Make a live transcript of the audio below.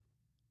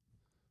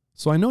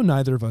So I know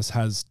neither of us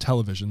has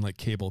television like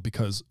cable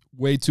because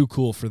way too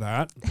cool for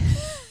that.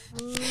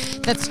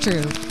 That's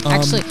true.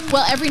 Actually,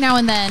 well, every now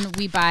and then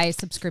we buy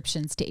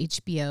subscriptions to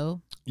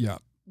HBO. Yeah.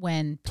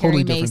 When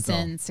Totally Perry different,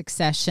 Mason,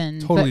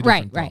 Succession. Totally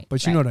different. Right.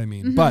 But you know what I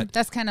mean. But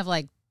that's kind of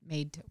like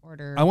made to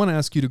order. I want to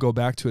ask you to go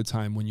back to a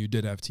time when you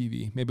did have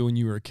TV. Maybe when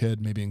you were a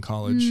kid, maybe in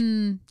college.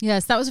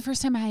 Yes, that was the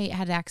first time I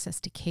had access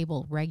to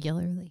cable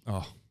regularly.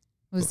 Oh.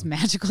 It was a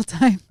magical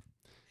time.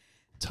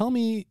 Tell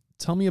me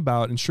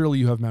about, and surely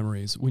you have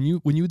memories, when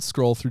you would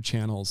scroll through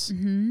channels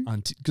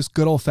on just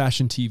good old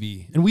fashioned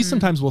TV. And we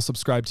sometimes will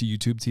subscribe to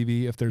YouTube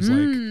TV if there's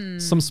like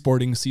some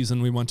sporting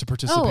season we want to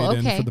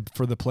participate in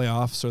for the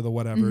playoffs or the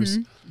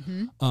whatevers.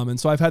 And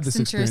so I've had this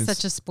experience. You're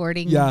such a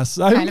sporting. Yes,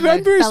 I'm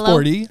very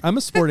sporty. I'm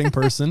a sporting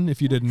person,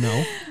 if you didn't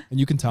know, and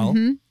you can tell.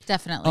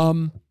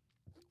 Definitely.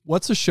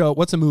 What's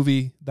a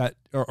movie that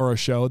or a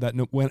show that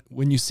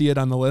when you see it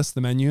on the list,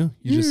 the menu,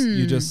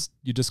 you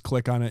just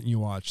click on it and you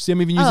watch. See,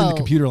 I'm even using the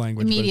computer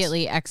language.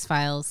 Immediately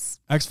X-Files.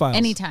 X-Files.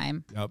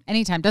 Anytime. Yep.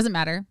 Anytime. Doesn't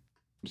matter.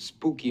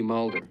 Spooky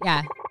Mulder.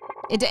 Yeah.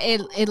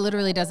 It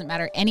literally doesn't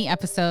matter. Any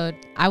episode,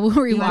 I will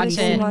rewatch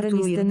it.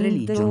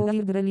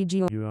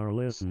 You are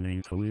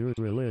listening to Weird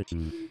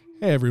Religion.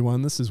 Hey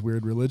everyone, this is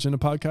Weird Religion, a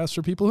podcast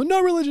for people who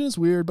know religion is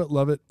weird but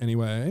love it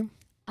anyway.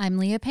 I'm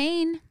Leah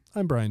Payne.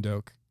 I'm Brian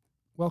Doak.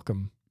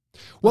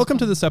 Welcome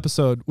to this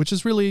episode, which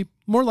is really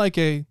more like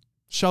a,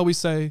 shall we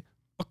say,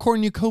 a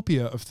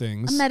cornucopia of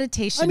things. A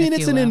meditation. I mean, if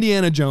it's you an will.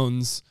 Indiana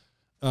Jones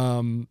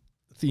themed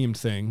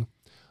thing.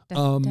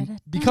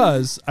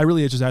 Because I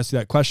really just asked you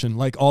that question,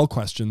 like all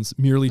questions,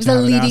 merely to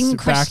have it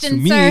asked back to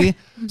me,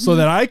 so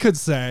that I could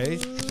say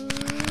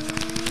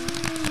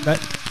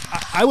that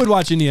I would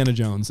watch Indiana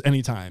Jones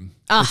anytime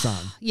it's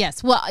on.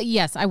 Yes. Well,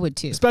 yes, I would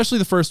too. Especially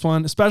the first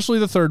one, especially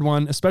the third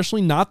one,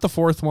 especially not the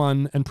fourth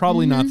one, and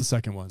probably not the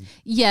second one.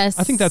 Yes.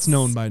 I think that's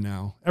known by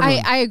now.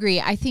 I agree.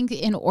 I think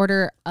in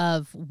order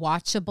of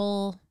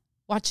watchability,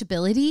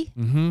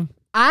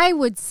 I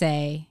would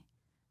say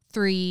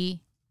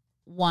 3,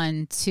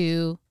 1,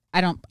 2.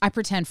 I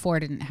pretend 4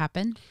 didn't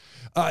happen.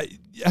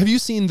 Have you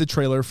seen the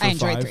trailer for 5? I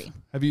enjoyed 3.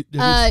 Have you?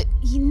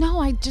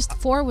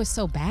 4 was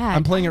so bad.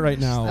 I'm playing it right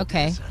now.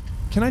 Okay.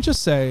 Can I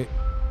just say,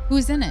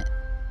 who's in it?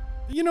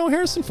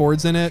 Harrison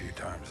Ford's in it.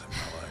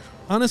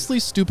 Honestly,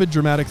 stupid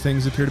dramatic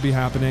things appear to be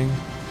happening.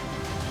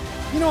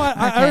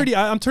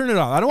 I'm turning it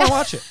off. I don't want to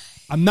watch it.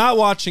 I'm not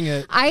watching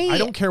it. I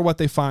don't care what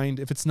they find.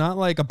 If it's not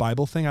like a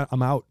Bible thing,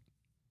 I'm out.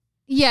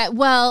 Yeah,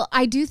 well,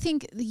 I do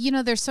think,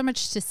 there's so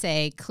much to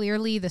say.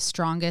 Clearly, the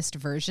strongest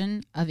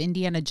version of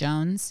Indiana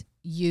Jones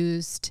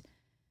used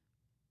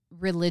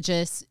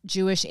religious,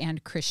 Jewish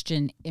and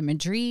Christian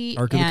imagery.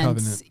 Ark of the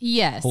Covenant.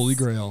 Yes. Holy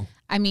Grail.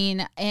 I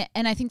mean,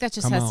 and I think that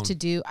just has to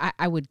do,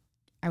 I would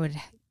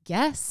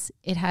guess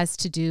it has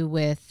to do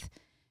with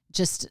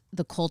just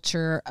the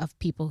culture of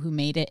people who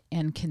made it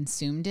and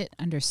consumed it,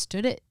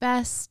 understood it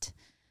best.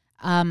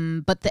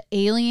 But the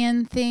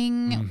alien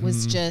thing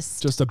was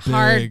just a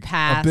hard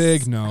pass. A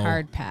big no.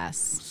 Hard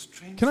pass.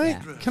 Can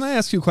I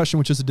ask you a question,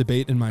 which is a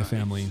debate in my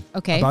family?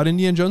 Okay. About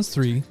Indiana Jones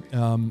 3,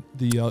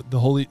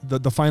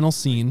 the final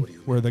scene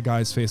where the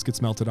guy's face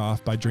gets melted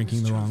off by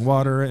drinking the wrong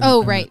water.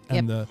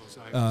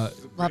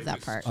 Love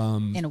that part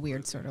in a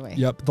weird sort of way.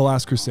 Yep. The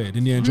Last Crusade,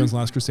 Indiana Jones'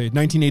 Last Crusade,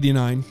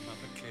 1989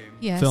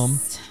 film.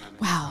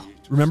 Wow.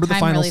 Remember the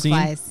final really scene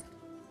flies.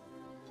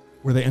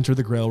 where they enter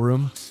the Grail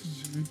room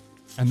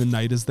and the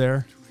knight is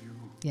there?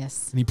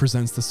 Yes. And he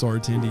presents the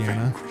sword to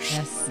Indiana.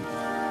 Yes.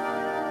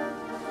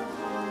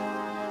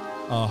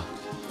 Oh.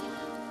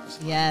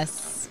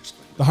 Yes.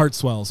 The heart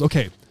swells.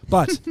 Okay.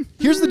 But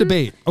here's the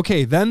debate.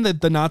 Okay. Then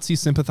the Nazi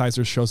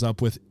sympathizer shows up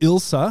with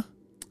Ilsa.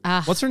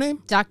 What's her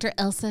name? Dr.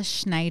 Elsa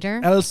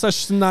Schneider. Elsa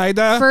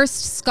Schneider.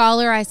 First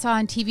scholar I saw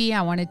on TV.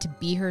 I wanted to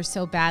be her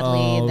so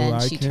badly.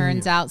 Then she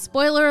turns out,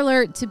 spoiler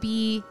alert, to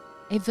be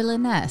a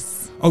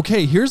villainess.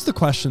 Okay. Here's the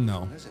question,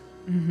 though.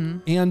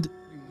 And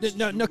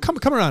no,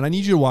 come around. I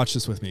need you to watch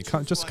this with me.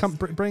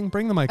 Bring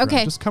the mic around.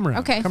 Just come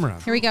around. Okay. Come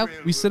around. Here we go.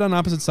 We sit on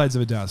opposite sides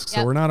of a desk,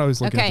 so we're not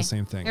always looking at the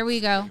same thing. Here we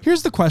go.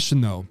 Here's the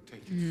question, though.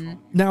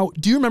 Now,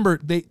 do you remember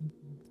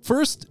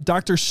first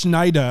Dr.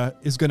 Schneider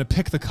is going to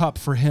pick the cup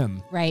for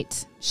him.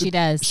 Right. She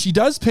does. She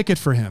does pick it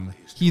for him.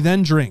 He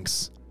then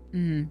drinks.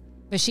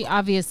 But she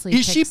obviously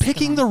Is she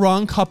picking the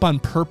wrong cup on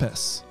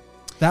purpose?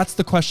 That's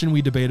the question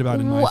we debate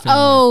about in my family.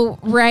 Oh,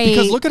 right.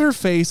 Because look at her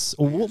face.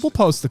 We'll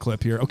post the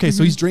clip here. Okay,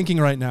 so he's drinking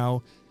right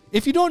now.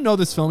 If you don't know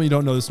this film, you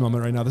don't know this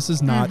moment right now. This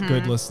is not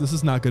good. This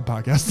is not good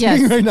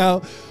podcasting right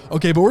now.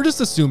 Okay, but we're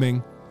just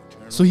assuming.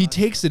 So he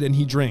takes it and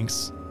he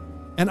drinks.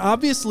 And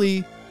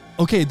obviously,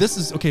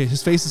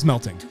 his face is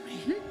melting.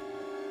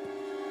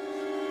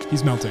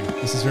 He's melting.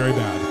 This is very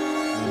bad.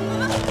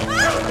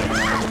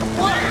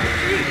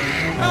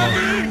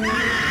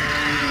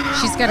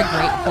 She's got a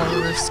great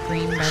horror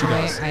scream, by the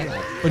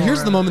way. But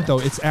here's the moment, though.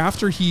 It's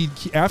after he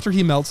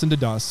melts into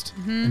dust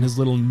and his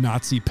little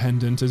Nazi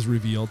pendant is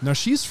revealed. Now,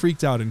 she's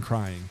freaked out and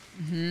crying.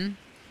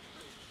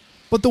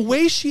 But the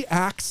way she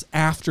acts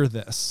after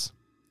this,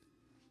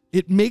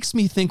 it makes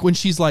me think when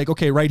she's like,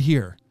 okay, right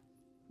here.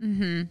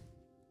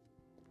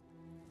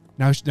 Now,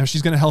 Now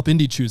she's going to help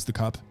Indy choose the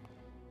cup.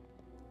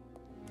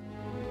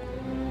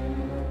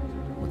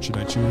 What should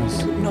I choose?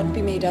 It would not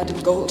be made out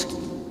of gold.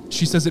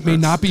 She says it may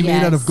not be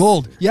made out of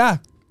gold. Yeah.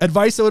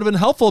 Advice that would have been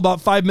helpful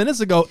about 5 minutes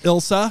ago,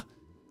 Ilsa,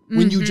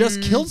 when you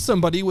just killed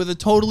somebody with a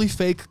totally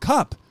fake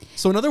cup.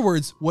 So in other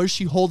words, was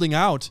she holding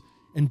out,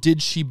 and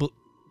did she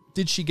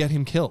get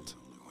him killed?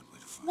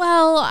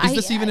 Well, is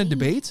this even a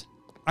debate?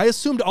 I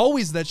assumed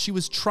always that she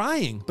was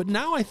trying, but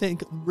now I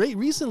think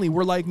recently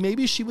we're like,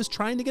 maybe she was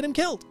trying to get him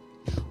killed.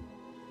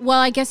 Well,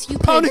 I guess you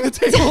pounding the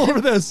table over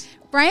this.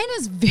 Brian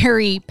is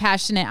very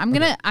passionate. I'm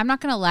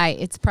not gonna lie.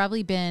 It's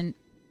probably been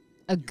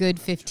a good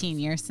 15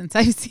 years since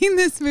I've seen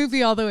this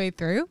movie all the way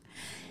through.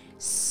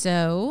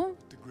 So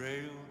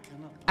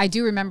I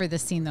do remember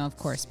this scene though, of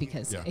course,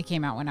 because it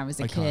came out when I was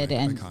a kid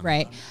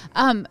right.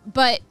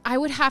 But I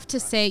would have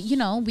to say,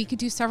 we could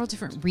do several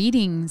different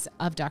readings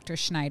of Dr.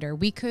 Schneider.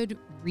 We could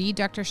read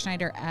Dr.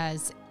 Schneider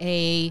as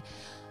a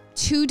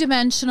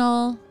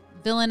two-dimensional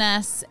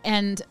villainess,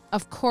 and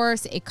of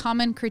course a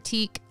common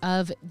critique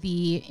of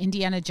the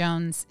Indiana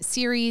Jones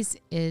series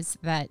is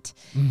that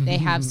they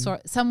have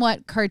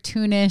somewhat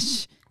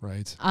cartoonish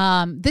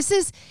this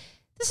is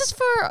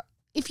for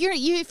if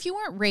you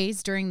weren't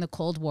raised during the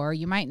Cold War,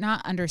 you might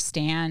not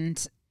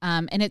understand,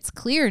 and it's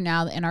clear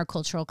now in our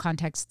cultural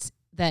context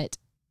that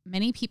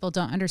many people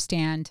don't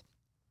understand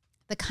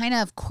the kind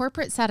of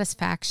corporate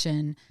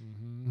satisfaction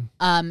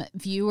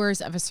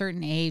viewers of a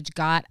certain age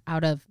got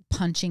out of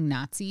punching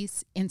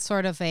Nazis in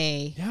sort of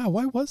a... Yeah,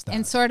 why was that?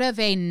 In sort of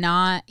a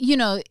not...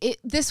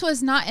 this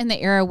was not in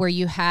the era where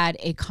you had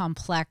a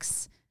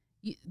complex...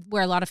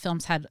 where a lot of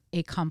films had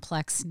a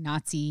complex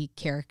Nazi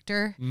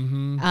character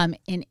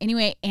in any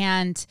way.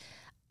 And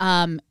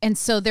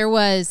so there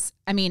was...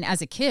 I mean,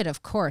 as a kid,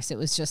 of course, it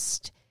was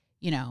just,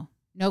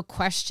 no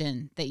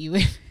question that you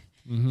would...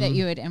 that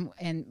you would,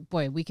 and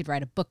boy, we could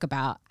write a book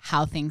about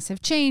how things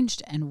have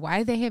changed and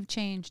why they have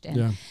changed.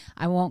 And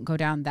I won't go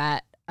down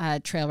that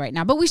trail right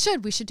now, but we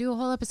should do a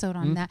whole episode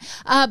on that.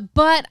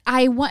 But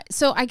I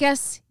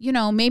guess,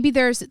 maybe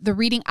there's the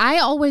reading. I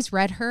always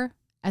read her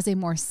as a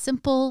more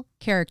simple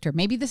character.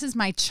 Maybe this is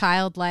my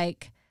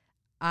childlike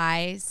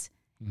eyes.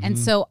 And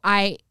so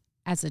I,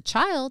 as a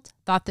child,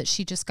 thought that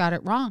she just got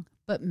it wrong,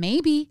 but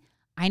maybe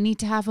I need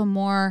to have a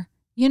more,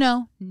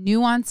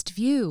 nuanced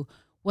view.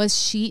 Was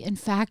she, in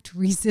fact,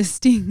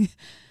 resisting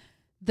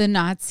the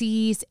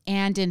Nazis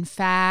and, in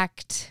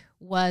fact,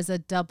 was a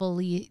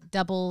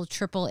double,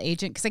 triple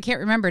agent? Because I can't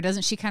remember.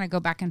 Doesn't she kind of go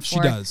back and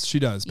forth? She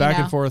does. Back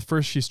and forth.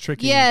 First, she's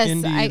tricking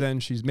Indy. Then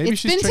she's tricking.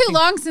 It's been too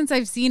long since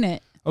I've seen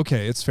it.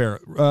 Okay, it's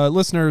fair.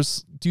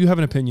 Listeners, do you have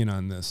an opinion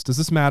on this? Does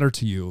this matter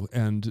to you?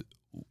 And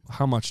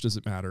how much does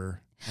it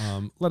matter?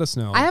 Let us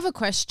know. I have a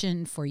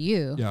question for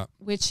you. Yeah.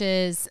 Which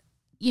is,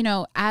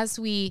 as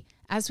we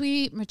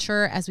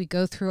mature, as we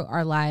go through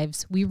our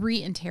lives, we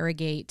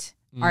reinterrogate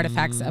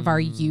artifacts of our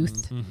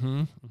youth.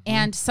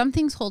 And some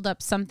things hold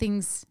up, some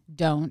things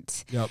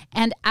don't. Yep.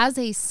 And as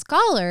a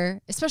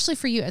scholar, especially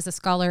for you as a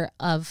scholar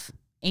of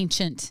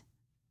ancient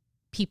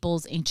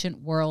peoples,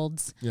 ancient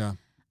worlds,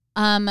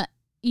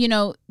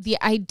 the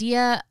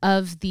idea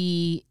of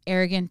the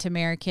arrogant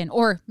American,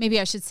 or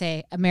maybe I should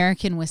say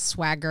American with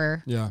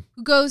swagger,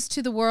 who goes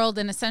to the world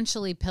and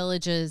essentially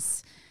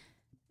pillages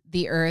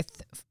the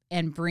earth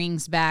and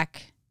brings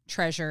back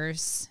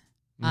treasures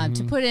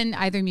to put in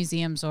either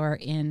museums or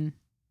in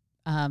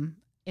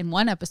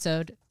one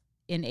episode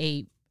in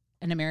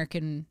an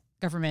American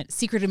government,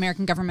 secret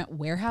American government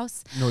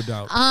warehouse. No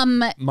doubt.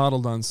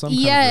 Modeled on some kind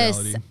of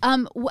reality.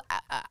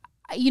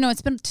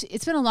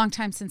 It's been a long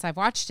time since I've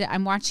watched it.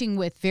 I'm watching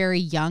with very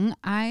young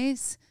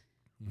eyes.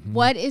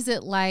 What is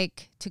it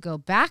like to go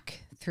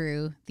back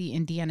through the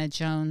Indiana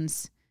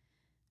Jones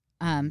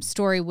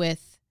story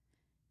with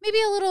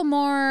maybe a little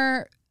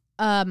more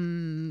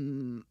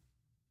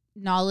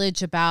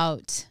knowledge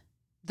about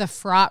the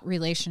fraught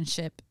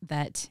relationship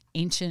that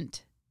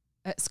ancient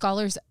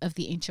scholars of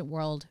the ancient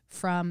world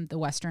from the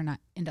Western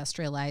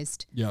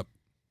industrialized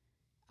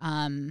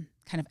kind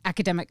of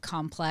academic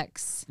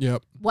complex,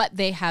 what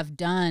they have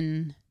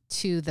done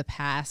to the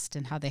past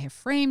and how they have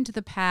framed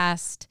the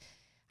past.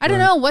 I don't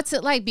know. What's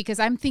it like? Because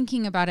I'm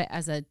thinking about it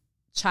as a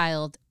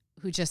child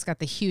who just got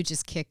the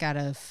hugest kick out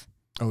of,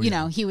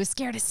 he was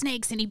scared of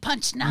snakes and he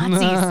punched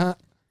Nazis.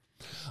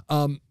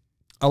 I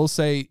will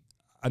say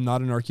I'm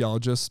not an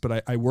archaeologist,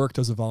 but I worked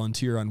as a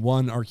volunteer on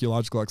one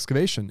archaeological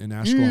excavation in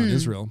Ashkelon,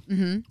 Israel,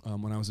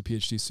 when I was a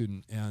PhD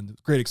student, and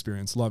great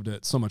experience. Loved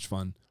it. So much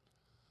fun.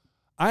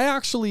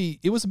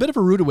 It was a bit of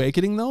a rude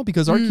awakening though,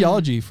 because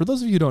archaeology, for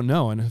those of you who don't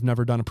know and have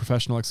never done a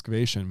professional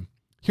excavation,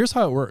 here's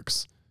how it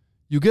works.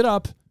 You get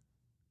up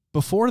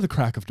before the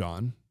crack of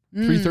dawn,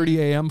 3:30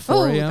 a.m.,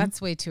 4 a.m.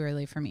 That's way too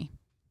early for me.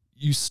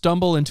 You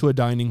stumble into a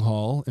dining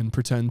hall and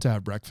pretend to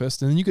have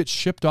breakfast, and then you get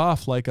shipped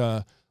off like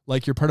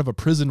you're part of a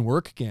prison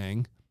work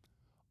gang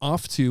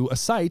off to a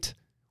site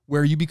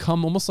where you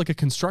become almost like a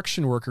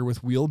construction worker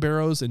with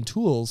wheelbarrows and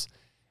tools.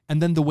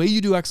 And then the way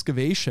you do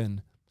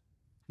excavation,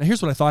 now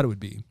here's what I thought it would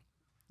be.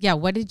 Yeah,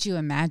 what did you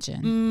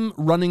imagine?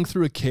 Running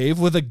through a cave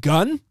with a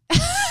gun?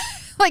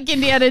 Like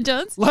Indiana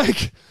Jones?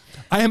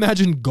 I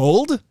imagine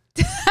gold.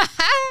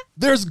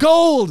 There's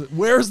gold.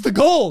 Where's the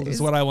gold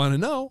is what I want to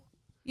know.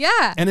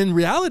 Yeah. And in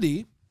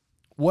reality,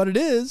 what it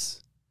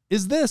is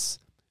this.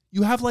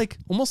 You have like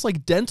almost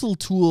like dental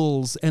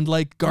tools and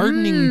like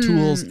gardening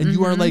tools, and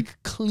you are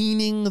like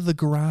cleaning the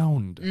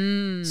ground,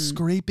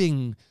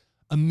 scraping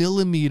a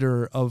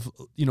millimeter of,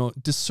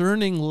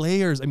 discerning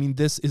layers. I mean,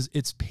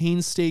 it's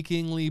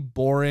painstakingly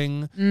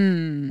boring,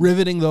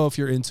 riveting though, if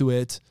you're into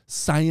it,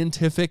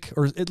 scientific,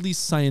 or at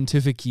least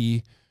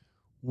scientific-y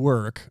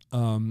work.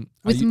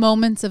 With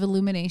moments of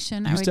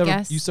illumination, I would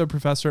guess. Used to have a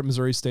professor at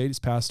Missouri State. He's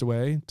passed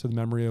away. To the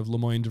memory of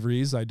Lemoyne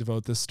DeVries, I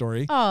devote this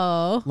story.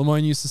 Oh.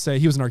 Lemoyne used to say,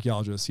 he was an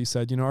archaeologist. He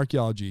said,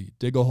 archaeology,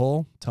 dig a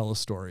hole, tell a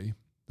story.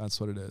 That's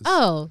what it is.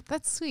 Oh,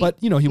 that's sweet. But,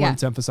 he wanted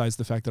to emphasize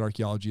the fact that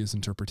archaeology is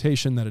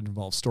interpretation, that it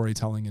involves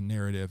storytelling and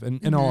narrative.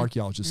 And all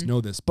archaeologists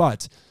know this.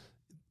 But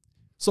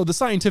so the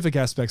scientific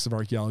aspects of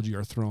archaeology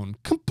are thrown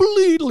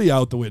completely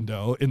out the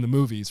window in the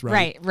movies,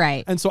 right?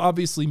 Right. And so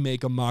obviously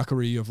make a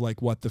mockery of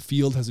like what the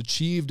field has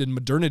achieved in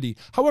modernity.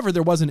 However,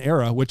 there was an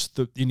era, which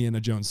the Indiana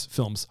Jones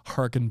films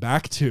harken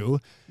back to,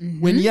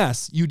 when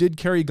yes, you did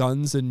carry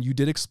guns and you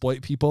did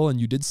exploit people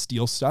and you did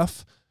steal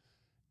stuff.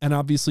 And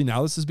obviously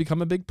now this has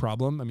become a big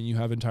problem. I mean, you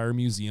have entire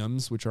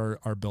museums which are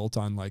built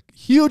on like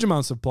huge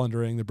amounts of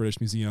plundering. The British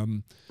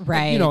Museum,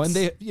 right? And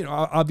they,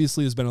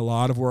 obviously there's been a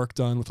lot of work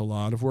done with a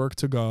lot of work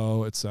to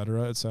go, et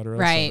cetera, et cetera.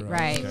 Right.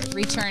 Okay.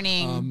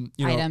 Returning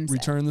items,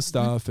 return the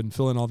stuff and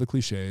fill in all the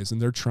cliches.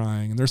 And they're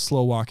trying and they're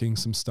slow walking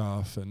some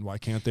stuff. And why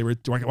can't they?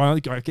 Why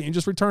can't you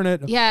just return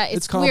it? Yeah,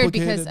 it's weird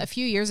because a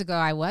few years ago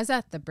I was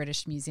at the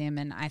British Museum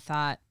and I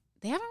thought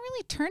they haven't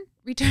really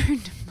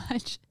returned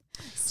much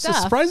stuff.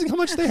 So surprising how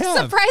much they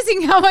have.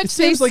 Surprising how much it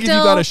seems they like if you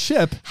got a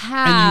ship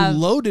have. And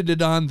you loaded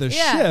it on the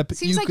ship,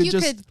 seems like you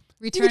could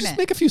return you could just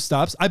make a few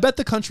stops. I bet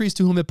the countries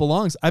to whom it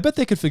belongs, I bet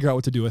they could figure out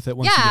what to do with it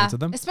once you get to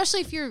them. Especially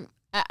if you're,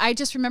 I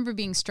just remember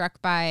being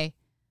struck by,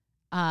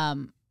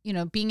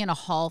 being in a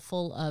hall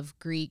full of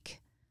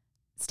Greek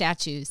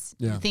statues,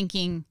 and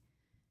thinking,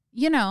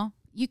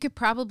 you could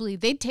probably,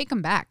 they'd take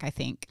them back, I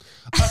think.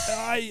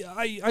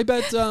 I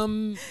bet,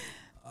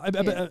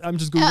 I'm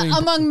just Googling.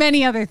 Among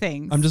many other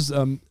things. I'm just,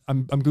 I'm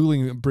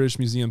Googling British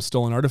Museum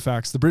stolen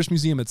artifacts. The British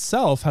Museum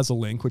itself has a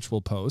link, which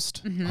we'll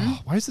post.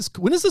 When is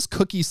this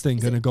cookies thing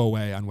going to go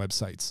away on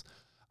websites?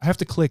 I have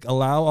to click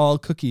allow all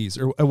cookies,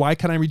 or why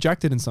can I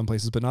reject it in some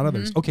places, but not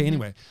others? Okay.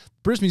 Anyway,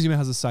 British Museum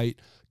has a site,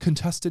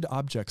 contested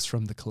objects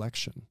from the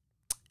collection.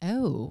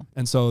 Oh.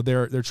 And so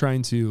they're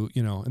trying to,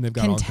 and they've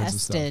got all kinds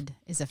of stuff. Contested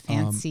is a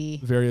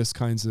fancy various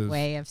kinds of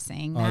way of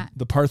saying that.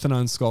 The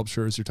Parthenon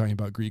sculptures, you're talking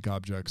about Greek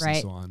objects and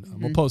so on.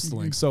 We'll post the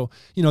link. So,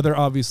 they're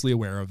obviously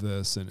aware of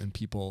this and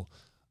people,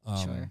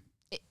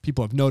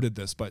 people have noted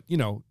this, but,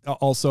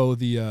 also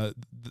the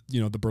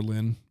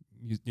Berlin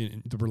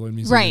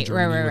Museum right, in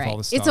Germany with all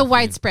this stuff. It's a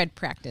widespread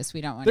practice.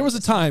 We don't want. There was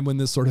a time when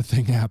this sort of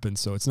thing happened,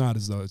 so it's not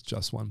as though it's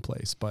just one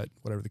place, but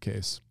whatever the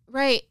case.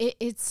 Right.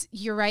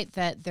 You're right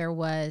that there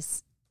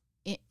was,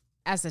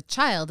 as a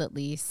child at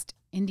least,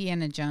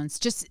 Indiana Jones,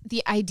 just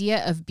the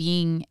idea of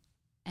being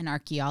an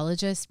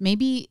archaeologist.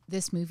 Maybe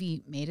this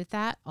movie made it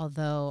that,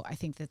 although I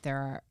think that there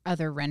are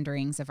other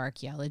renderings of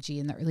archaeology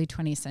in the early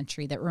 20th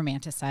century that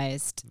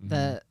romanticized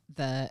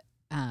the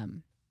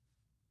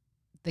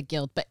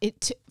guild.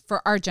 But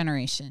for our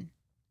generation,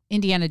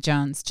 Indiana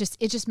Jones,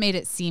 it just made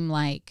it seem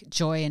like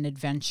joy and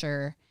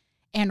adventure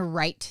and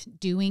right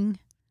doing.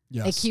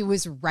 Yes. Like he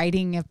was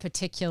righting a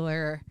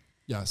particular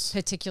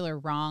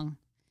wrong.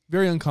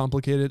 Very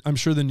uncomplicated. I'm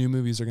sure the new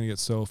movies are going to get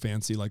so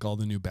fancy, like all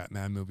the new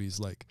Batman movies,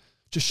 like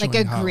just showing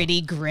like a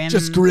gritty, grim.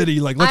 Just gritty.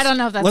 Like I don't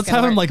know if that's let's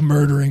have him like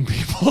murdering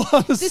people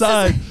on the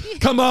side.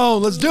 Come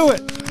on, let's do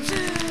it.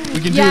 We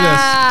can do this.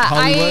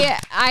 Hollywood.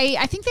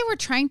 I think they were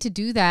trying to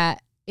do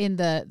that in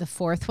the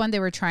fourth one.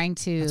 They were trying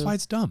to. That's why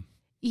it's dumb.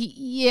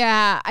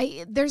 Yeah,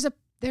 there's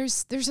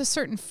a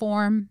certain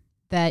form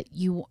that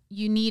you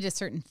need a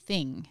certain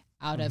thing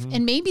out of,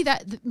 and maybe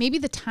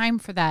the time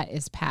for that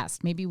is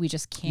past. Maybe we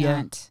just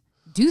can't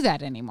do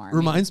that anymore.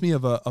 Reminds me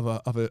of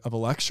a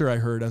lecture I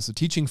heard as a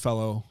teaching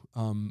fellow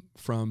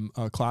from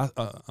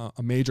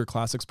a major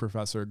classics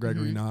professor,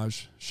 Gregory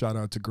Naj. Shout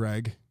out to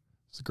Greg.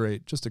 He's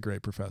just a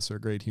great professor,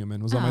 great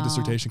human. Was on my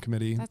dissertation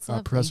committee.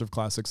 Professor of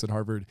classics at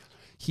Harvard.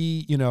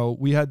 He,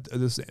 we had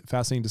this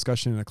fascinating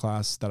discussion in a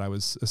class that I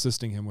was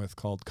assisting him with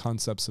called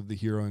Concepts of the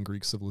Hero in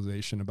Greek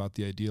Civilization, about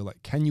the idea,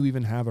 like, can you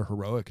even have a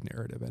heroic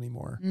narrative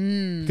anymore?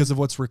 Because of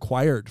what's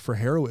required for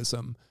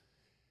heroism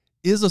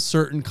is a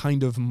certain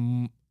kind of,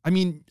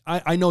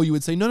 I know you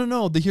would say,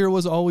 no, the hero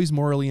was always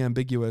morally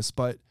ambiguous,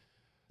 but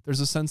there's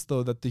a sense,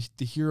 though, that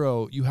the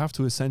hero, you have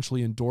to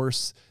essentially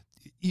endorse.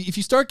 If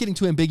you start getting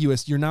too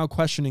ambiguous, you're now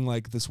questioning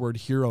like this word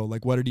hero,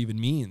 like what it even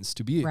means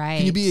to be. Right.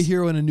 Can you be a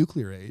hero in a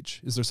nuclear age?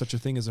 Is there such a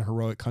thing as a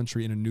heroic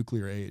country in a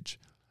nuclear age?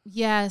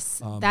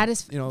 Yes,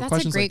 that's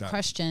a great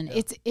question.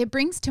 Yeah. It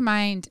brings to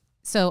mind.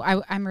 So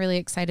I'm really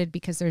excited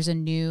because there's a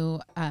new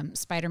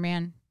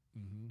Spider-Man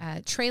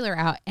trailer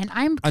out, and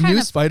I'm a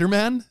new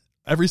Spider-Man.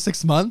 every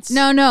 6 months?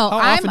 No. How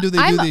often do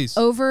they do these?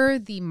 Over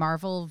the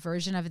Marvel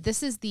version of it.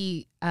 This is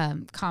the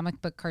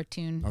comic book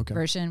cartoon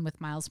version with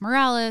Miles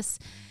Morales.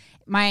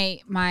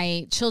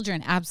 My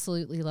children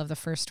absolutely love the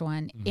first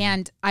one. Mm-hmm.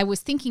 And I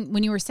was thinking,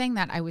 when you were saying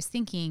that, I was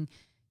thinking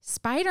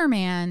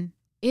Spider-Man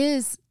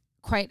is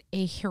quite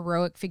a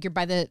heroic figure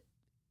by the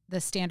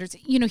standards.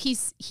 You know,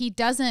 his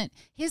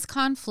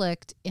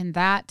conflict in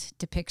that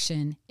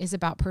depiction is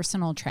about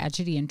personal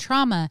tragedy and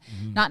trauma,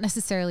 not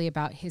necessarily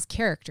about his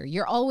character.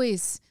 You're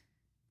always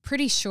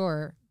pretty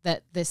sure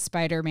that this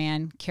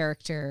Spider-Man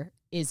character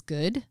is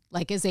good,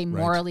 like is a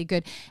morally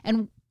good.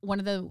 And one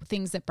of the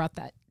things that brought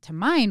that to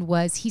mind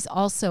was he's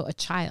also a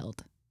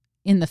child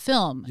in the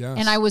film. Yes.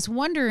 And I was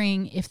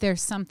wondering if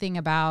there's something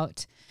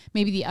about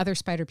maybe the other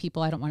Spider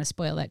people, I don't want to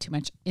spoil that too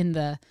much, in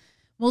the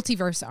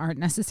multiverse aren't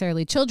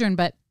necessarily children,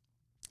 but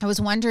I was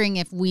wondering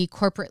if we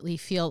corporately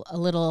feel a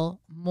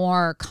little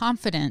more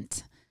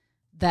confident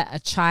that a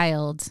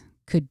child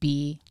could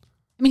be.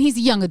 I mean, he's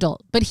a young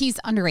adult, but he's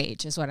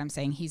underage is what I'm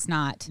saying. He's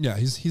not. Yeah,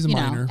 he's a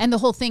minor. And the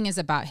whole thing is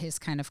about his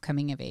kind of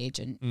coming of age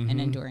and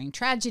enduring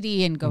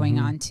tragedy and going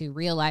on to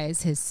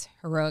realize his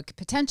heroic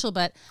potential.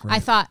 But I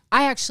thought,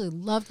 I actually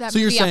loved that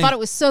movie. I thought it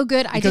was so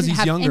good. I didn't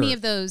have any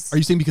of those. Are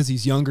you saying because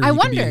he's younger, he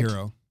could be a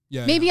hero?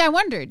 Yeah. Maybe I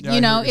wondered.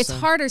 Yeah, it's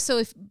harder.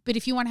 So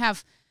if you want to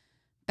have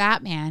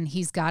Batman,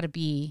 he's got to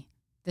be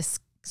this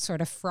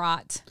sort of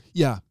fraught.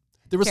 Yeah.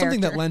 There was character.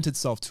 something that lent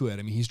itself to it.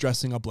 I mean, he's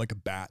dressing up like a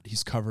bat.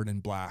 He's covered in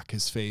black.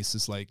 His face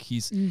is like he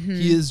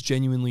is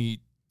genuinely.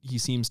 He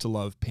seems to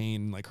love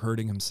pain, like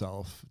hurting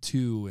himself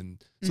too.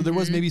 And so there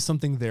was maybe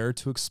something there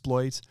to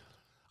exploit.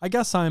 I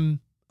guess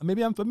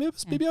maybe I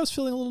was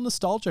feeling a little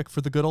nostalgic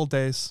for the good old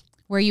days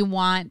where you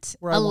want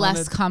a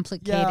less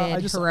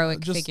complicated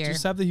heroic figure.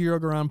 Just have the hero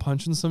go around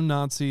punching some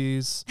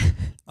Nazis.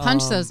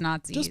 Punch those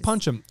Nazis. Just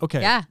punch them. Okay.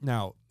 Yeah.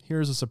 Now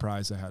here's a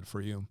surprise I had for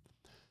you.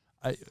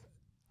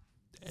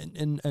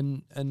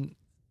 And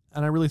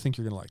I really think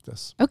you're going to like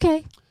this.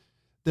 Okay.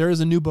 There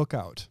is a new book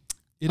out.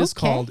 It is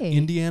called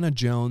Indiana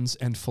Jones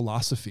and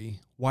Philosophy.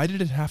 Why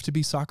did it have to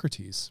be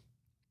Socrates?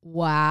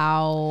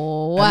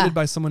 Wow. Edited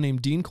by someone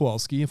named Dean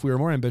Kowalski. If we were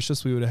more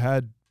ambitious, we would have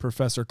had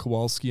Professor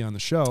Kowalski on the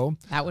show.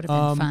 That would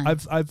have been fun.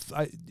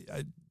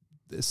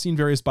 I've seen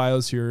various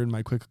bios here in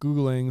my quick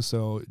Googling.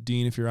 So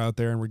Dean, if you're out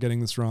there and we're getting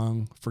this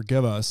wrong,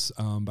 forgive us.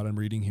 But I'm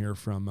reading here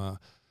from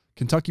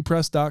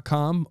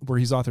KentuckyPress.com, where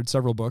he's authored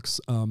several books.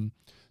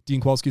 Dean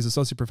Kowalski is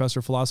Associate Professor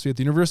of Philosophy at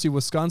the University of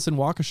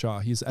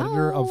Wisconsin-Waukesha. He's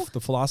editor of The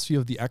Philosophy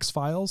of the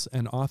X-Files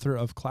and author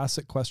of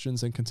Classic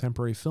Questions in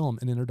Contemporary Film,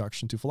 An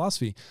Introduction to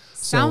Philosophy.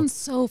 Sounds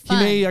so fun.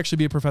 He may actually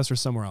be a professor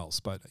somewhere else,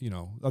 but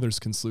others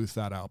can sleuth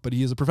that out. But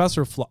he is a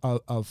professor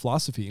of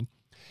philosophy,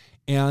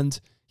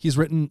 and he's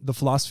written The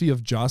Philosophy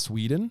of Joss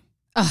Whedon,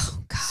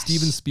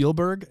 Steven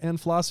Spielberg, and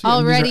Philosophy.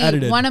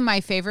 Already one of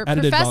my favorite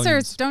professors.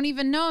 Volumes. Don't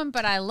even know him,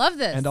 but I love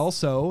this. And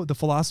also The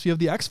Philosophy of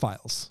the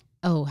X-Files.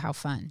 Oh, how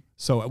fun.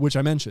 So, which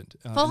I mentioned.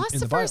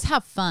 Philosophers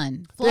have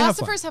fun.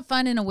 Philosophers have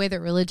fun in a way that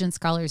religion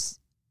scholars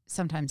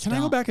sometimes don't. Can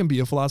I go back and be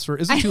a philosopher?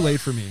 Is it too late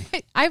for me?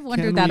 I've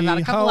wondered that about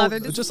a couple other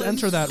disciplines. Just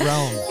enter that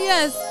realm.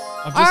 Yes.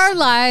 Our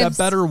lives.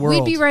 That better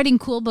world. We'd be writing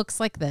cool books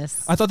like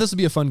this. I thought this would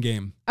be a fun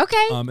game.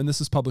 Okay. And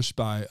this is published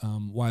by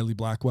Wiley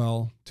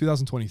Blackwell,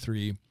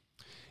 2023.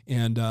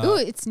 And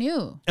it's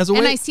new.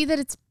 And I see that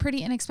it's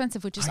pretty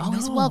inexpensive, which is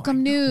always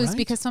welcome news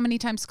because so many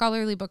times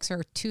scholarly books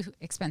are too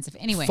expensive.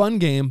 Anyway. Fun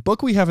game.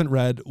 Book we haven't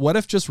read. What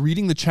if just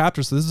reading the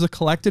chapters? So this is a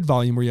collected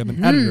volume where you have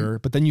an editor,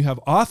 but then you have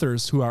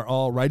authors who are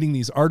all writing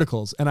these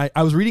articles. And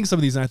I was reading some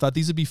of these and I thought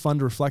these would be fun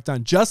to reflect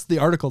on, just the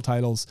article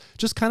titles,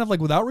 just kind of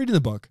like without reading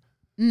the book.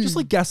 Just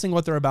like guessing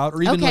what they're about,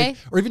 or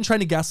even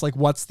trying to guess like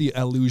what's the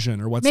allusion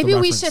or what's the reference.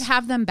 Maybe we should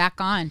have them back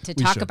on to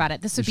talk about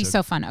it. This would be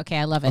so fun. Okay,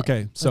 I love it.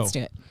 Okay, so let's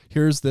do it.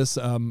 Here's this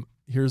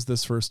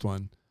first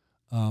one.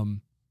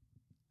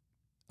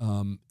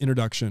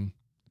 Introduction.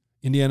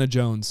 Indiana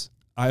Jones.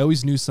 I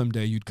always knew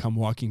someday you'd come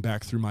walking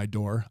back through my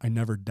door. I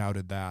never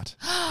doubted that.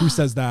 Who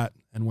says that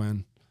and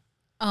when?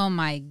 Oh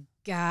my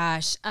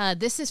gosh.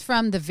 This is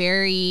from the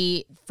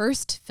very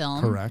first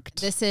film.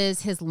 Correct. This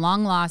is his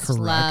long lost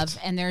love.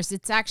 And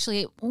it's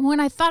actually,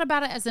 when I thought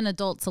about it as an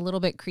adult, it's a little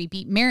bit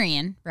creepy.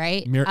 Marion,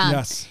 right?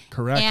 Yes,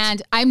 correct.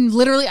 And I'm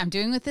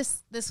doing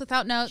this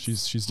without notes.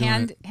 She's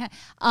doing it.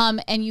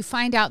 And you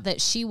find out that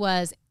she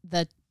was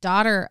the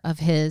daughter of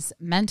his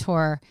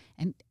mentor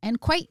and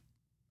quite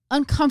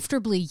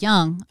uncomfortably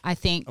young, I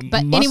think.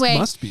 But anyway.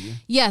 Must be.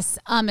 Yes.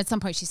 At some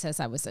point she says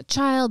I was a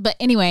child. But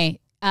anyway,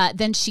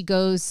 then she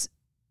goes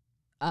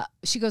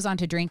on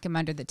to drink him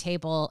under the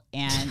table,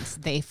 and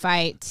they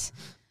fight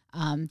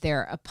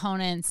their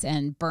opponents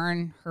and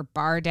burn her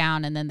bar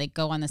down, and then they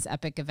go on this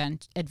epic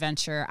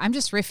adventure. I'm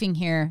just riffing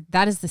here.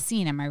 That is the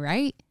scene. Am I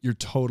right? You're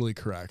totally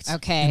correct.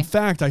 Okay. In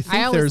fact, I think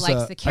I always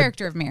liked the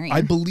character of Marion.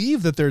 I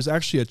believe that there's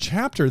actually a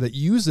chapter that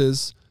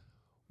uses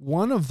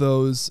one of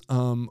those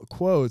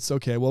quotes.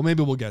 Okay, well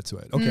maybe we'll get to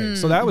it. Okay,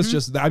 so that was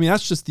just. I mean,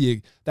 that's just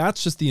the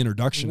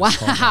introduction.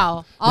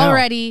 Wow!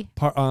 Already.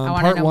 Part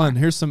one. More.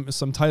 Here's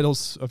some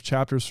titles of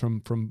chapters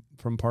from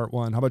part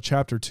one. How about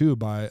chapter 2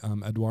 by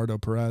Eduardo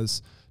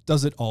Perez?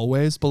 Does it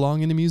always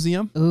belong in a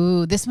museum?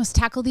 Ooh, this must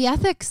tackle the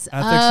ethics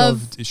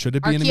of should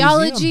it be in a museum?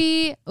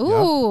 Archaeology.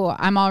 Ooh,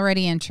 I'm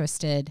already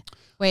interested.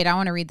 Wait, I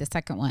want to read the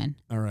second one.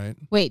 All right.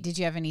 Wait, did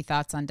you have any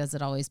thoughts on does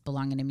it always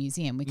belong in a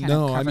museum? We kind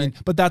of covered. I mean,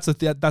 but that's a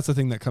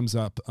thing that comes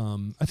up.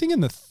 I think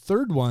in the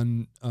third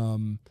one,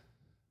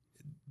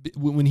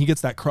 when he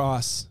gets that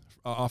cross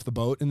off the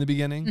boat in the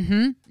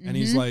beginning, and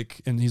he's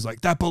like,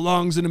 that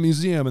belongs in a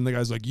museum, and the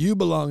guy's like, you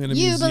belong in a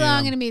museum. You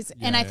belong in a museum,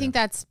 yeah, and I think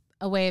that's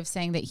a way of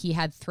saying that he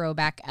had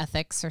throwback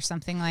ethics or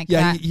something like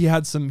that. Yeah, he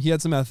had some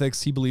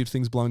ethics. He believed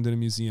things belonged in a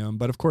museum,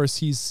 but of course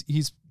he's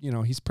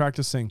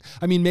practicing.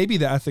 I mean, maybe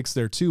the ethics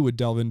there too would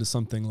delve into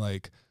something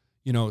like,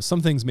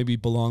 some things maybe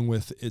belong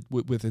with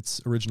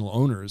its original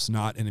owners,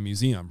 not in a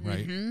museum,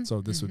 right? So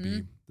this would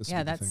be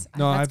that's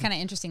kind of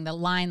interesting. The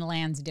line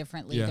lands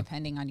differently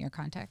depending on your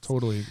context.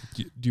 Totally.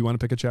 Do you want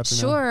to pick a chapter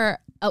now? Sure.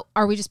 Oh,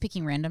 are we just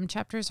picking random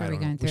chapters? Or are we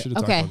going through? We should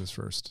have talked about this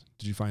first.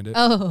 Did you find it?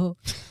 Oh,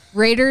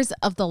 Raiders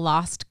of the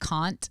Lost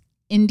Kant.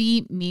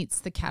 Indy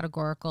meets the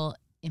categorical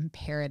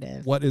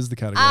imperative. What is the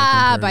categorical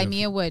imperative? By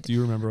Mia Wood. Do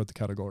you remember what the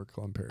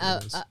categorical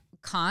imperative is?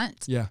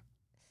 Kant. Yeah.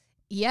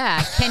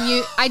 Yeah. Can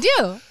you? I do.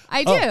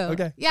 Oh,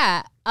 okay.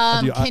 Yeah.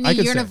 Can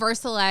you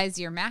universalize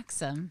your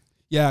maxim?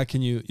 Yeah.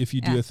 Can you? If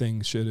you do a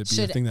thing, should it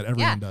be a thing that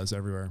everyone does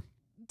everywhere?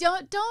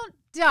 Don't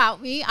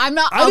doubt me. I'm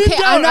not. I okay.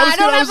 I'm not,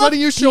 I was letting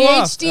you show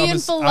PhD off. in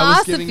philosophy. I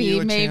was giving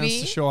you a maybe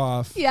chance to show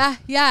off.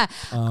 Yeah.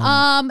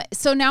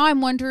 So now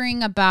I'm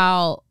wondering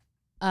about,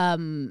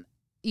 Indy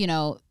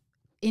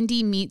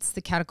meets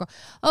the category.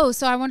 Oh,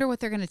 so I wonder what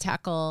they're going to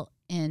tackle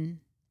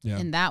in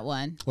that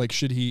one. Like,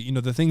 should he?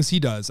 The things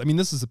he does. I mean,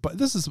 this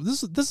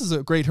is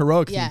a great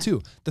heroic thing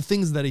too. The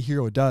things that a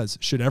hero does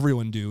should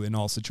everyone do in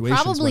all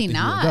situations. Probably what the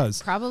not. Hero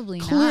does. Probably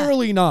not.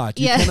 Clearly not.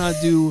 You cannot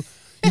do.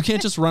 You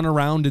can't just run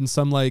around in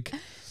some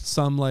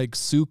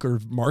souk or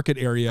market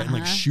area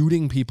and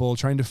shooting people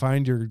trying to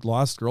find your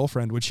lost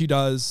girlfriend, which he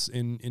does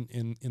in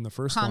the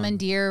first one.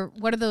 Commandeer.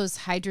 What are those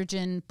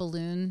hydrogen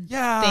balloon things?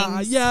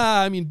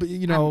 I mean,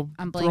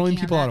 I'm throwing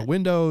people out of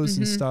windows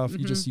and stuff.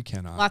 You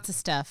cannot. Lots of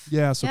stuff.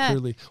 Yeah, so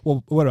clearly.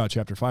 Well, what about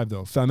chapter 5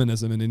 though?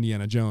 Feminism in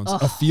Indiana Jones,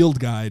 a field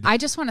guide. I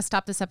just want to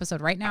stop this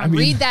episode right now and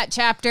read that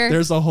chapter.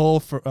 There's a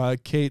whole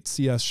Kate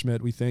C.S.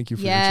 Schmidt. We thank you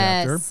for your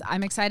chapter. Yes,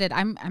 I'm excited.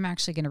 I'm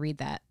actually going to read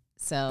that.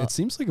 So it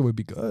seems like it would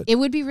be good. It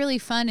would be really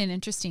fun and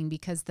interesting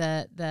because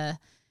the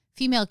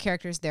female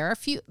characters, there are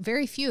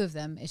very few of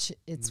them.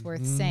 It's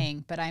worth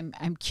saying, but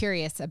I'm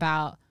curious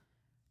about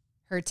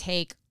her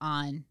take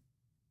on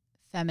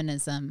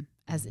feminism.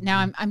 As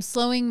now I'm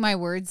slowing my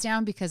words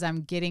down because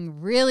I'm getting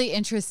really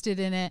interested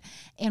in it.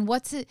 And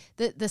what's it?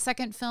 The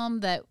second film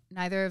that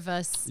neither of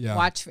us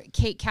watched,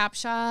 Kate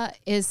Capshaw,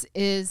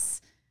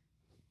 is.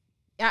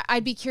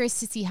 I'd be curious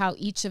to see how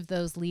each of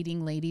those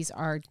leading ladies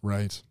are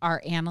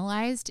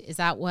analyzed. Is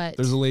that what?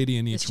 There's a lady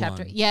in each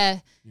chapter? one. Yeah.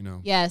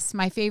 Yes.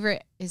 My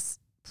favorite is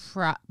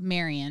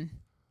Marion.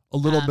 A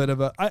little bit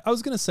of I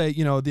was gonna say,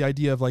 the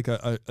idea of like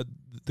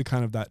the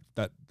kind of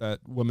that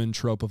woman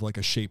trope of like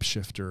a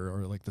shapeshifter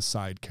or like the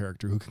side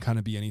character who can kind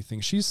of be anything.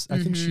 I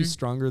think she's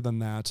stronger than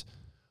that.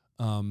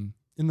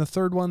 In the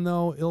third one,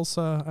 though,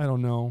 Ilsa, I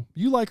don't know.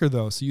 You like her,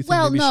 though, so you think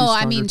maybe she's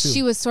stronger too.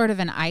 She was sort of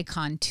an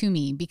icon to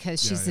me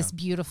because she's this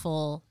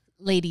beautiful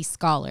lady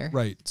scholar.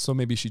 Right, so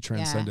maybe she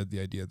transcended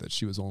the idea that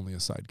she was only a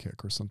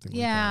sidekick or something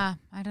like that. Yeah,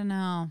 I don't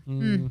know.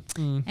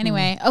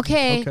 Anyway,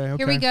 okay,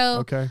 here we go.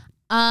 Okay.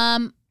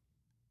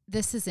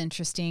 This is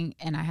interesting,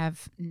 and I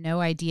have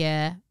no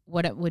idea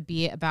what it would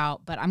be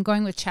about, but I'm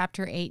going with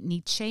Chapter 8,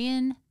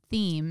 Nietzschean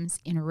themes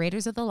in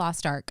Raiders of the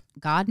Lost Ark.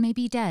 God may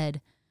be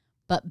dead,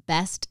 but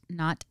best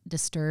not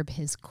disturb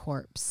his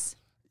corpse.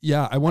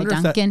 Yeah, I wonder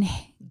if Duncan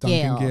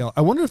Gale.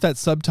 I wonder if that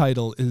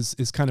subtitle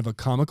is kind of a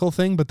comical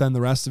thing, but then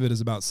the rest of it is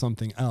about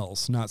something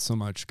else, not so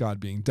much God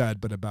being dead,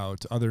 but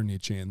about other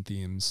Nietzschean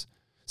themes.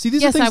 See,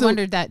 these are things I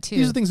wondered that too.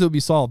 These are things that would be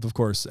solved, of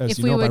course, as if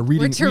you know, by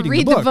reading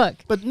the book.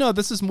 But no,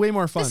 this is way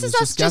more fun. This is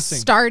us just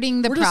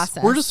starting the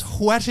process. We're just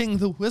whetting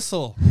the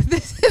whistle.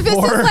 This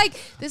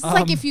is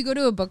like if you go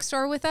to a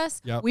bookstore with us,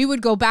 we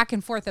would go back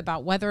and forth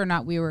about whether or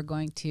not we were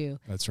going to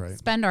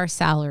spend our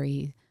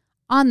salary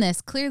on this.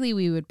 Clearly,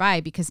 we would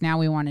buy because now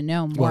we want to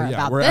know more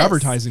about we're this.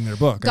 Advertising their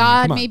book.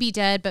 God may be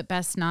dead, but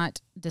best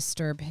not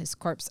disturb his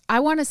corpse.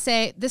 I want to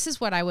say this is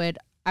what I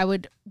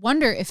would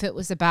wonder if it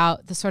was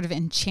about the sort of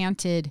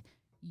enchanted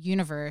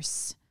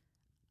universe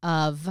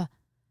of.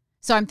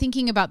 So I'm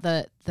thinking about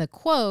the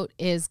quote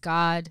is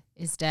God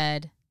is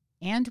dead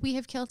and we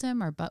have killed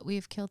him, or but we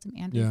have killed him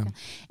and we have killed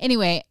him.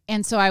 Anyway,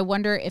 and so I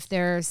wonder if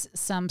there's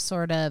some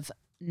sort of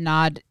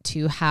nod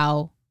to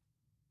how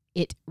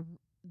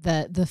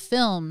the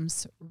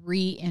films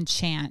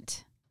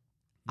re-enchant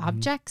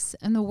objects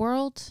in the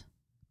world,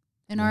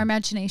 in our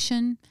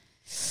imagination.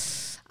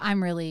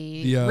 I'm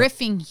really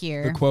riffing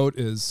here. The quote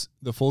is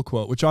the full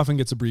quote, which often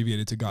gets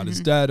abbreviated to God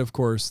is dead. Of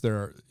course,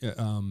 there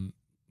are,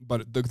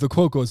 but the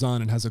quote goes on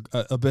and has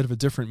a bit of a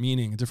different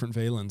meaning, a different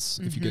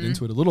valence if you get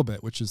into it a little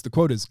bit, which is the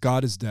quote is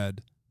God is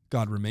dead,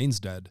 God remains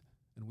dead,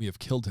 and we have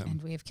killed him.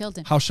 And we have killed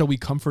him. How shall we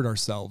comfort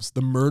ourselves,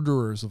 the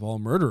murderers of all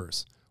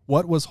murderers?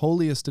 What was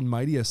holiest and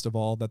mightiest of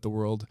all that the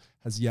world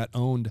has yet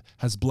owned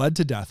has bled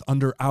to death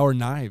under our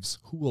knives.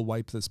 Who will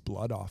wipe this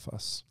blood off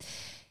us?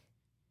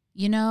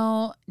 You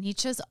know,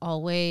 Nietzsche's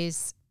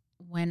always,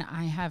 when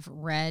I have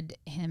read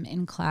him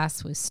in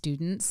class with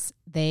students,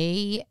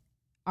 they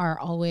are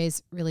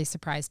always really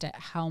surprised at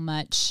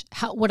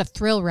what a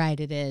thrill ride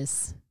it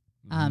is.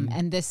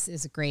 And this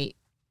is a great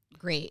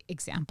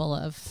example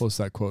of post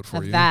that quote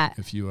for you that.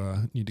 If you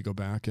need to go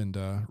back and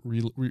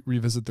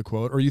revisit the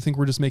quote, or you think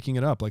we're just making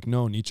it up. Like,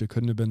 no, Nietzsche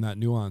couldn't have been that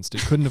nuanced.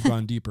 It couldn't have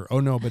gone deeper.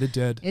 Oh no, but it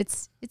did.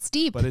 It's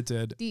deep. But it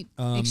did. Deep.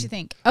 Makes you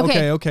think.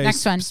 Okay.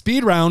 Next one.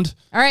 Speed round.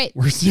 All right.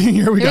 We're seeing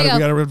here. We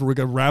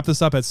gotta wrap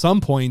this up at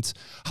some point.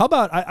 How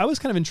about I was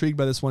kind of intrigued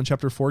by this one,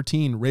 chapter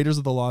 14, Raiders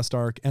of the Lost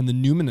Ark and the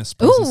numinous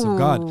presence of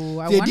God.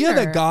 The idea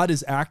that God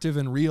is active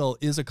and real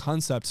is a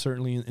concept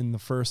certainly in the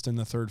first and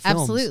the third films.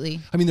 Absolutely.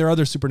 I mean, there are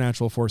other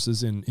supernatural forces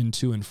in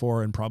 2 and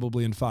 4 and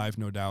probably in 5,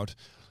 no doubt.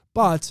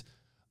 But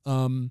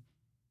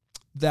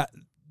that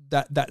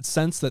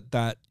sense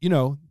that you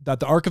know, that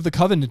the Ark of the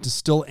Covenant is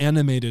still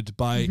animated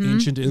by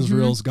ancient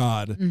Israel's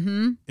God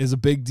is a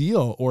big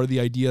deal, or the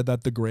idea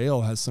that the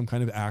Grail has some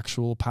kind of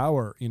actual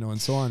power, you know, and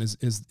so on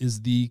is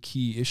the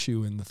key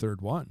issue in the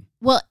third one.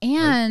 Well,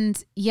 and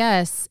right?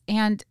 Yes,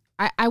 and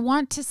I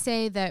want to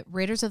say that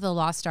Raiders of the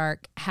Lost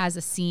Ark has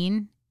a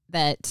scene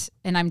that,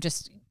 and I'm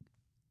just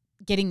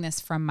getting this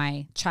from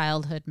my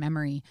childhood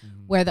memory,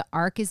 where the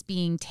Ark is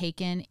being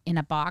taken in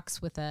a box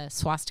with a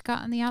swastika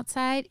on the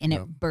outside, and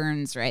it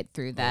burns right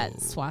through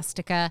that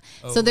swastika.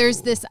 So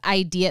there's this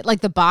idea,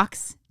 like the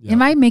box.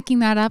 Am I making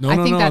that up? I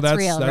think that's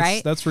real,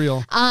 right? That's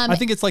real. I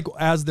think it's like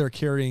as they're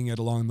carrying it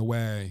along the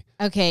way.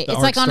 Okay,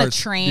 it's like on a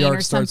train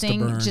or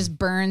something, just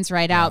burns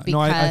right out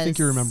because I think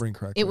you're remembering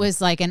correctly. It was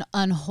like an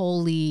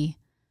unholy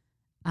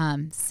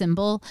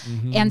symbol.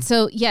 And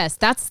so, yes,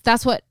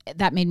 that's what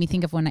that made me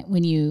think of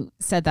when you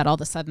said that. All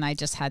of a sudden I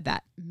just had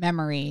that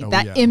memory,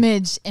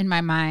 image in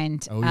my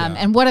mind.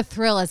 And what a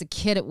thrill as a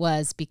kid it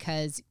was,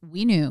 because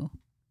we knew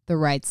the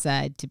right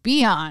side to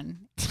be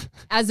on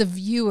as a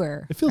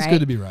viewer. It feels good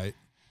to be right.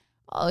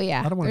 Oh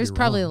yeah. There's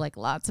probably like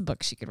lots of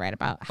books you could write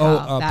about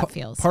how that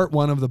feels. Part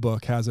 1 of the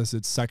book has as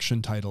its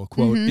section title,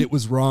 quote, "It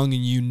was wrong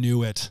and you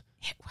knew it."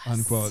 It was.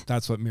 Unquote.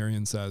 That's what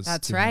Marion says.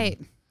 That's right.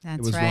 Him. That's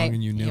it was right. wrong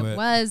and you knew it. It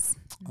was.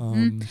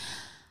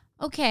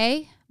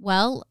 Okay.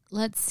 Well,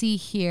 let's see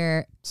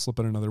here. Slip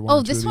in another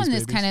one. This one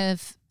is kind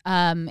of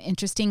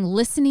interesting.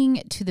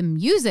 Listening to the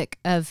music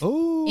of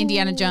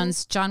Indiana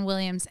Jones, John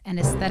Williams, and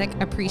aesthetic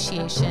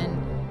appreciation.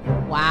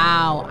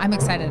 Wow. I'm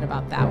excited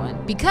about that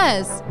one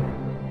because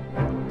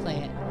play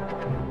it.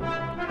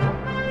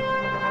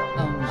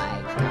 Oh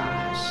my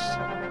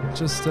gosh.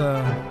 Just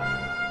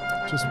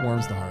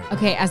warms the heart.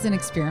 Okay, as an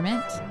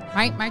experiment,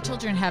 my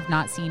children have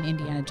not seen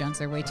Indiana Jones.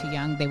 They're way too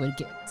young. They would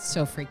get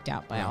so freaked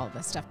out by all of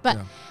this stuff. But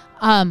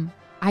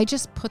I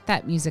just put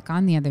that music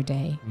on the other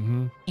day,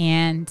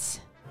 and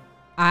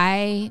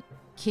I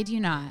kid you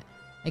not,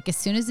 like as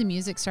soon as the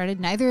music started,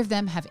 neither of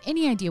them have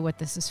any idea what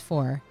this is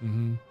for.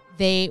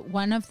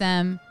 One of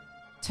them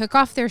took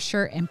off their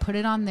shirt and put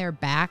it on their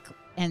back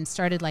and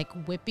started like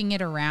whipping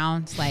it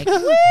around, like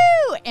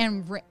woo,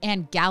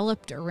 and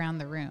galloped around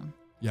the room.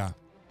 Yeah.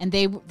 And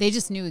they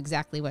just knew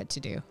exactly what to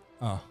do.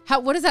 Oh.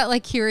 What is that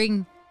like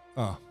hearing?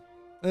 Oh.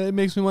 It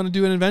makes me want to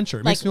do an adventure.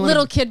 It like makes me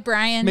little kid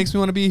Brian. Makes me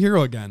want to be a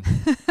hero again.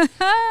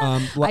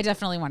 I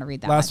definitely want to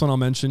read that last one I'll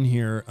mention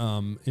here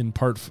in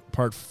part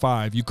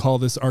 5. You call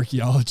this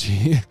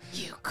archaeology.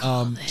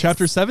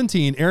 Chapter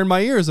 17. Aaron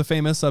Meyer is a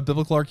famous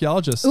biblical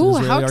archaeologist. Ooh,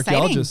 Israeli how exciting.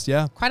 Archaeologist.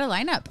 Yeah. Quite a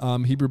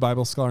lineup. Hebrew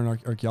Bible scholar and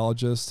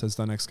archaeologist, has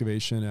done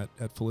excavation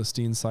at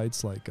Philistine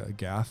sites like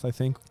Gath, I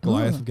think.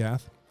 Goliath of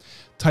Gath.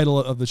 Title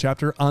of the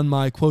chapter, On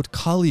My, quote,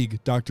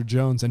 colleague, Dr.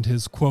 Jones, and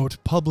his, quote,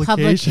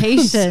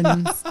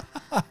 publications.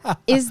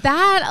 Is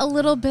that a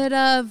little bit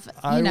of,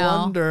 I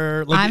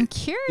wonder. Like, I'm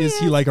curious. Is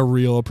he like a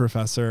real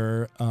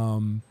professor?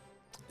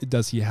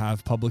 Does he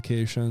have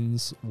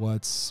publications?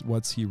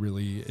 What's he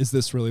really? Is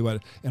this really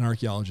what an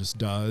archaeologist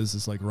does?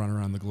 Is like run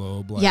around the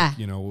globe, like,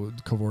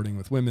 cavorting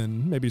with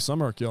women? Maybe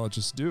some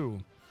archaeologists do.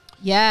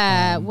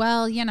 Yeah,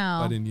 well,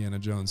 But Indiana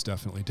Jones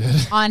definitely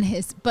did.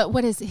 But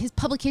what is his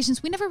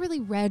publications? We never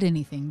really read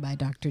anything by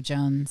Dr.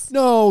 Jones.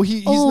 No,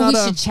 he's not. We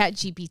should chat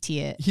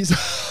GPT it.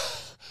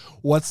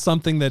 What's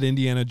something that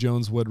Indiana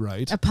Jones would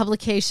write? A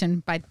publication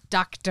by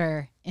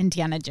Dr.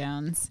 Indiana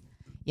Jones.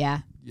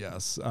 Yeah.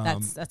 Yes.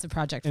 That's a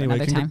project for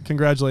another time.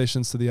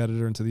 Congratulations to the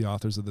editor and to the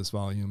authors of this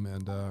volume.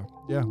 And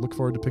look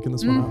forward to picking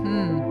this one up.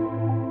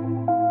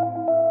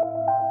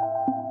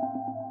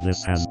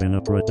 This has been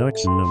a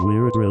production of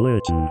Weird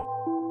Religion.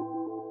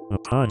 A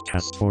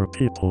podcast for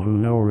people who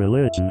know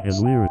religion is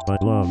weird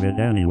but love it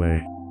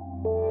anyway.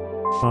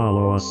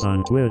 Follow us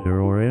on Twitter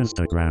or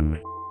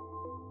Instagram.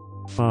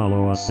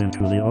 Follow us into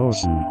the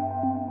ocean.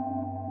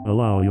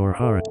 Allow your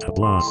heart to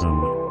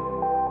blossom.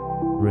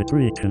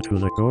 Retreat into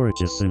the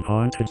gorgeous and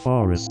haunted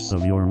forests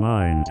of your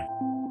mind.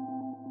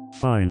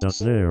 Find us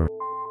there.